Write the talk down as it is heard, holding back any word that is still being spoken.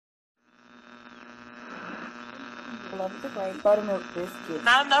Love the great buttermilk biscuits.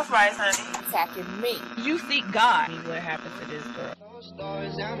 Not enough rice, honey. Attacking me. You seek God. What happened to this girl?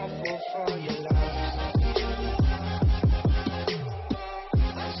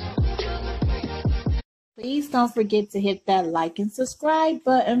 Please don't forget to hit that like and subscribe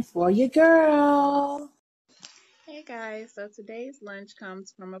button for your girl. Hey guys, so today's lunch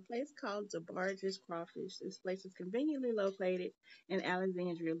comes from a place called DeBarge's Crawfish. This place is conveniently located in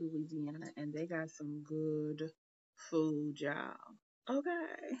Alexandria, Louisiana, and they got some good food, y'all.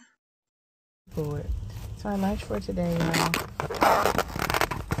 Okay. Good. So our lunch for today, y'all. I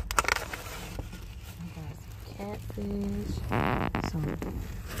got some catfish, some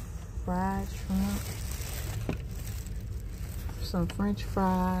fried shrimp, some french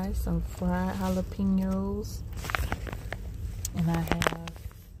fries, some fried jalapenos, and I have a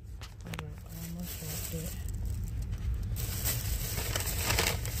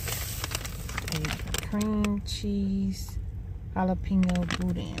cream cheese jalapeno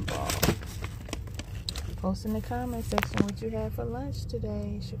boudin ball. Post in the comment section what you had for lunch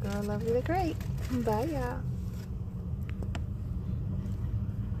today. It's your girl Lovely the Great. Bye, y'all.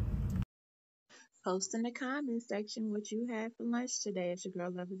 Post in the comment section what you had for lunch today. It's your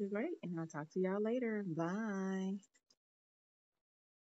girl Lovely the Great, and I'll talk to y'all later. Bye.